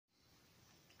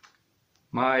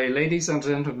My ladies and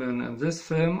gentlemen, in this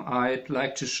film I'd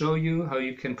like to show you how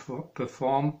you can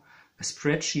perform a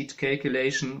spreadsheet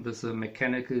calculation with a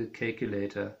mechanical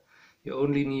calculator. You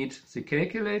only need the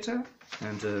calculator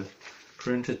and a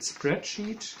printed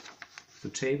spreadsheet, the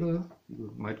table,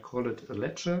 you might call it a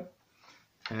ledger,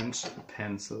 and a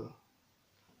pencil.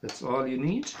 That's all you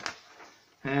need.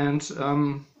 And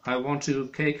I want to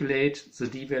calculate the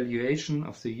devaluation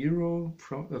of the euro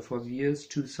for the years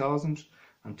 2000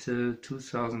 until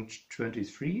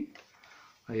 2023.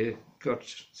 I got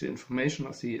the information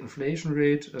of the inflation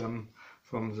rate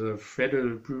from the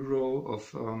Federal Bureau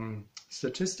of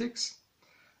Statistics,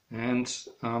 and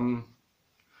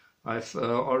I've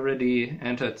already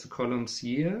entered the columns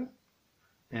year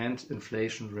and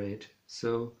inflation rate.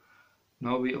 So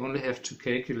now we only have to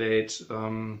calculate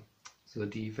the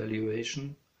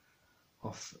devaluation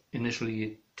of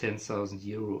initially 10,000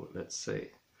 euro, let's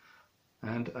say.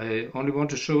 And I only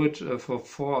want to show it for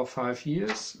 4 or 5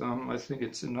 years. I think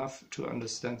it's enough to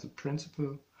understand the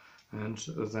principle and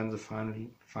then the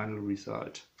final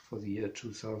result for the year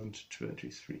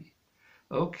 2023.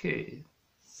 Okay,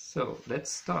 so let's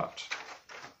start.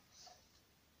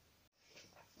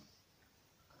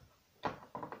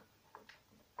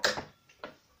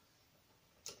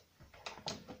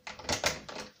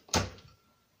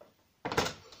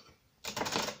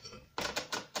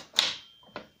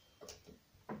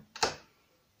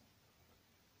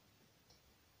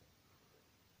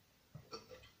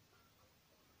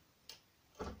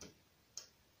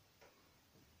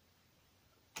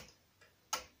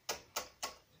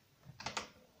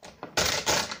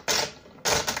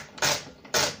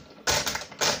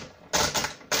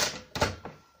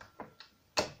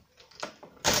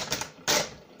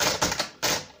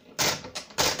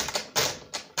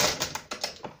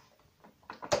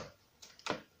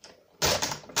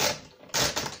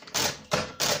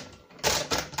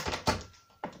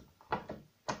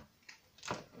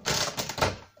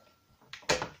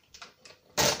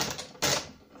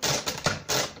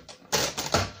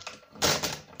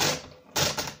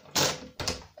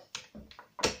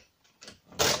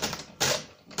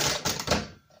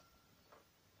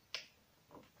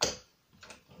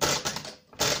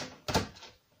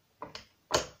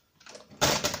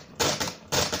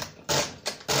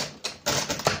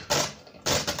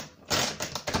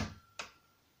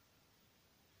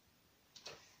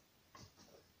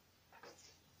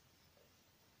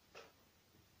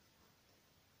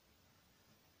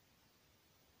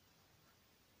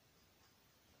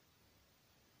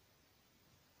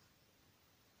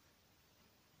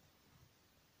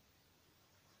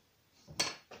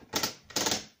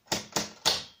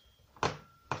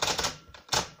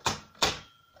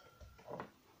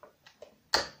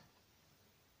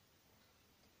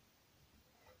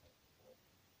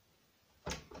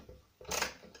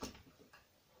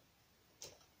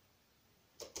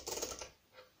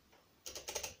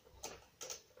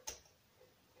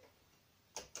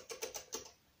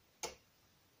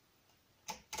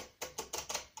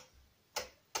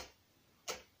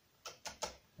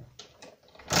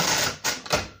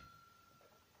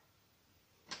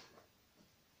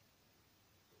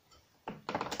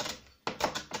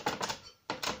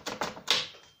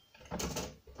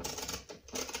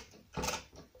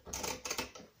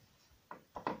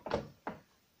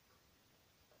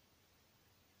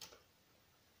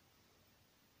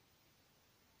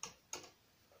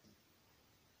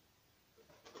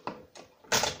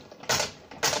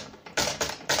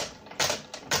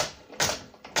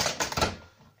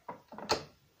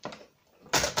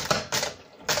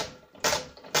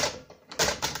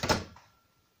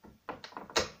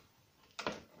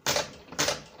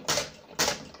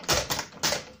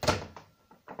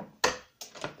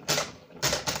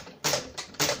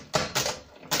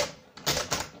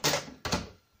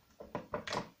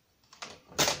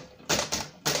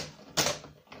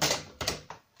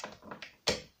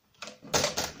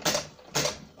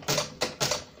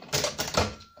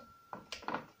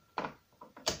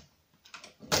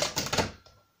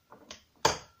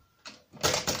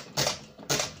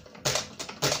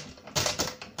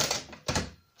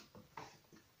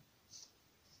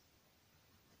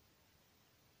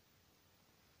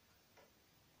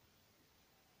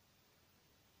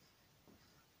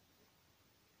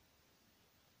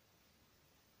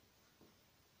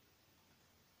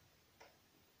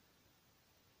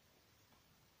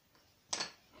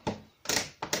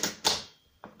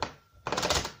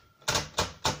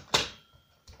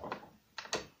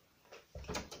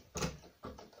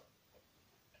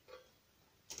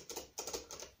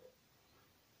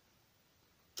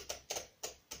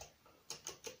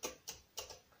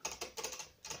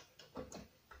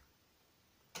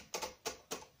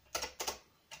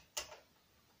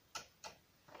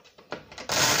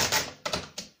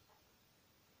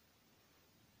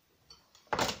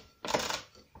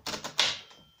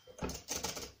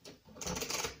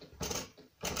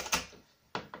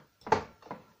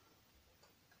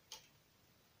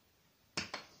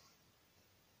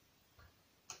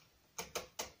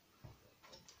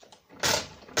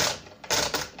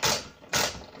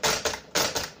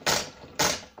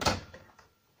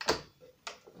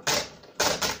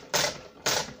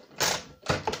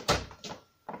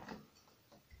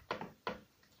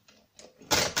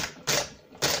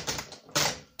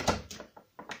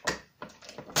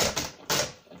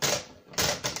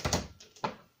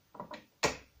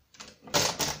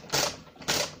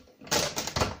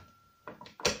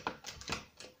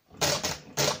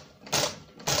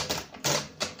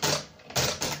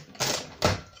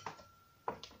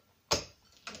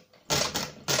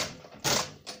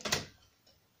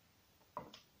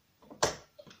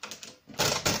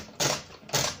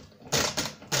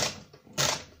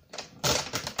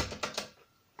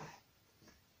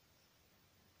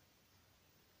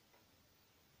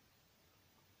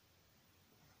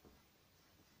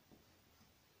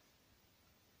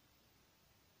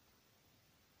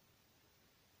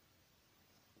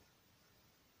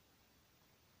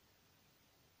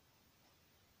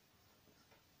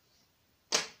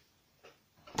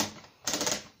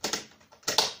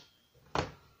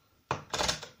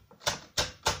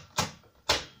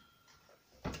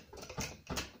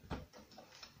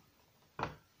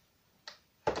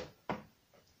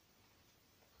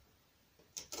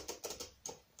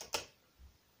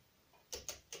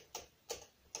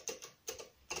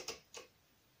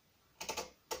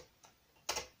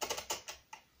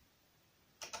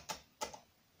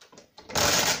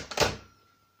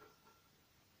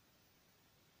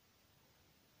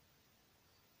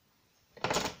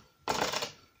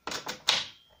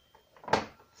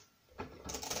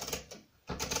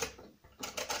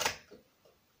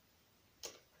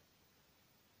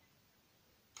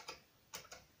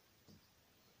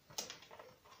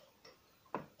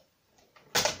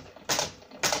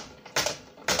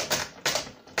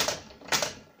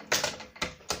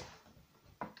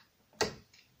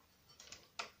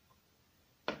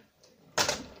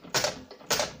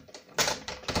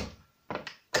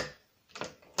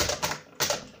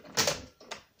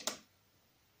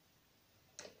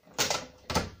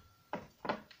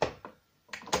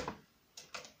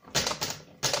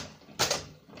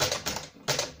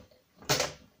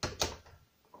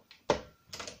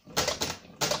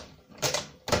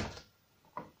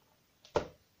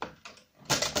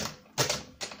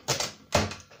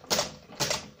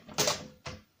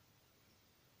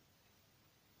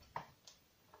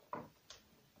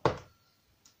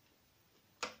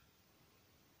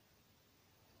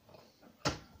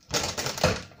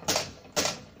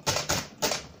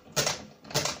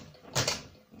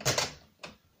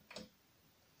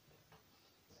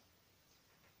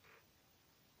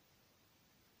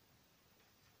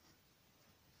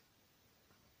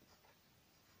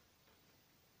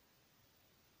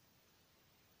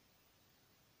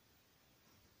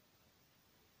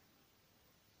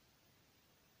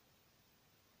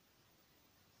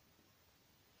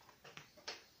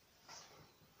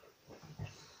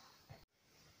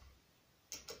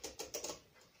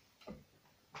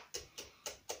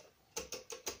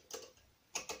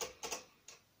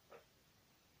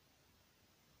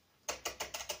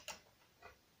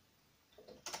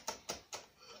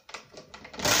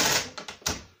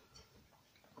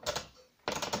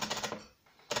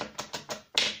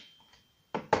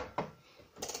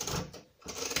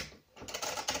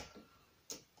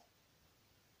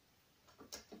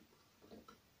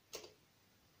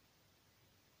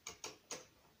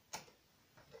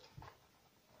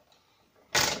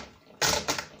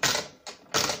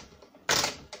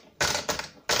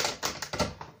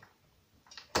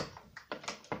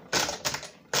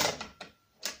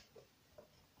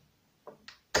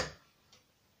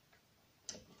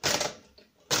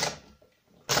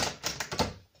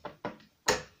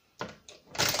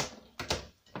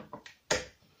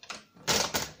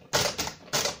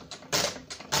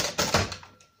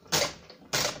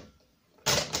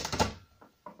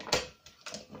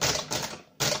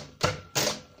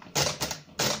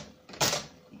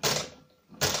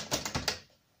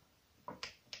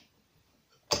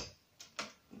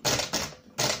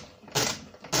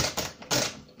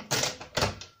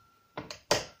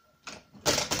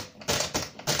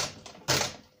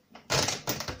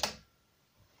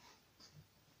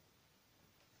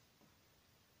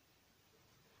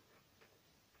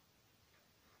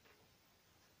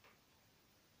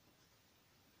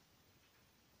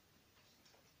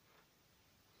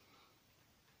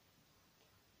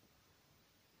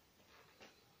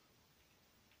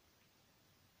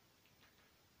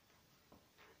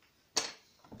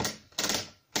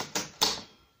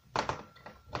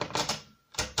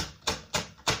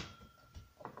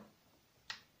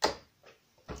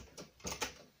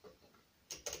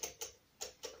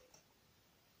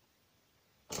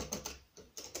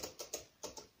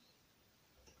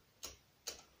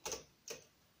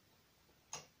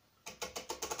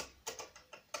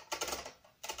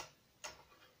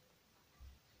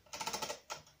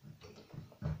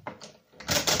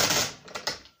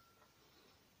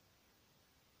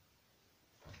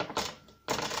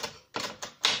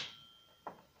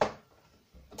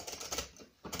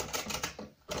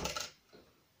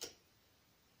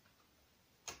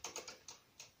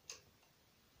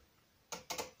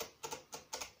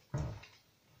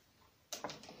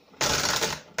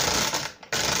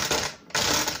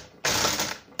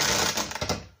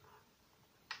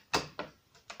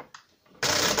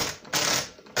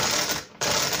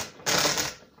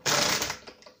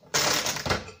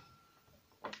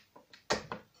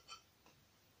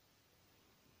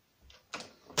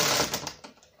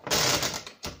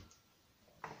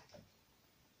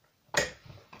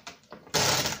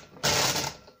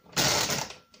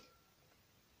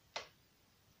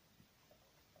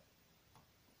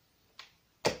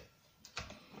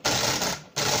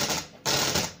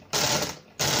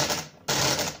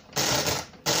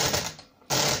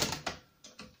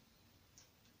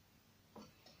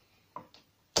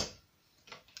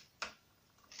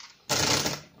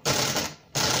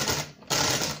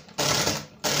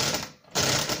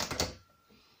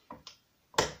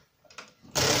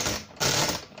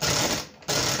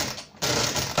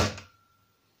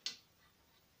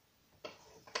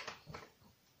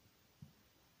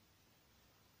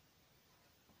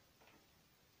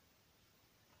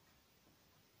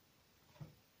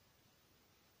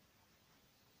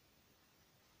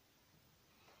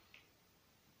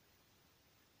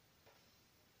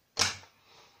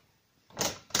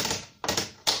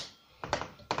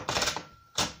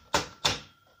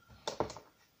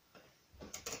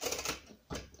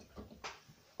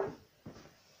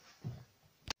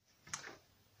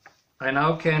 I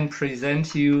now can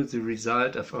present you the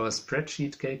result of our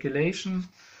spreadsheet calculation.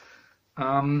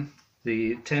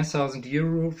 The 10,000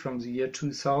 euro from the year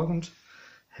 2000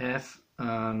 have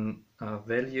a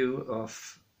value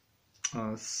of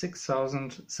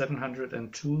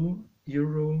 6,702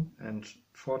 euro and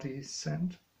 40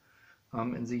 cent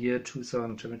in the year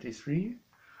 2023.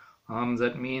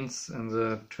 That means in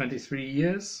the 23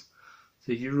 years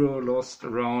the euro lost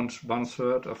around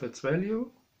 1/3 of its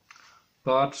value.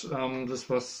 But this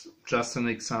was just an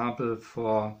example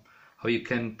for how you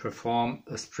can perform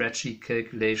a spreadsheet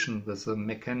calculation with a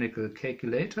mechanical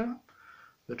calculator,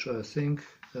 which I think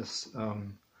is a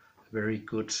very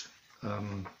good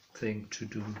thing to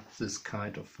do this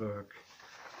kind of work.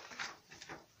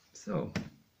 So,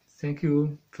 thank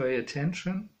you for your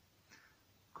attention.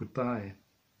 Goodbye.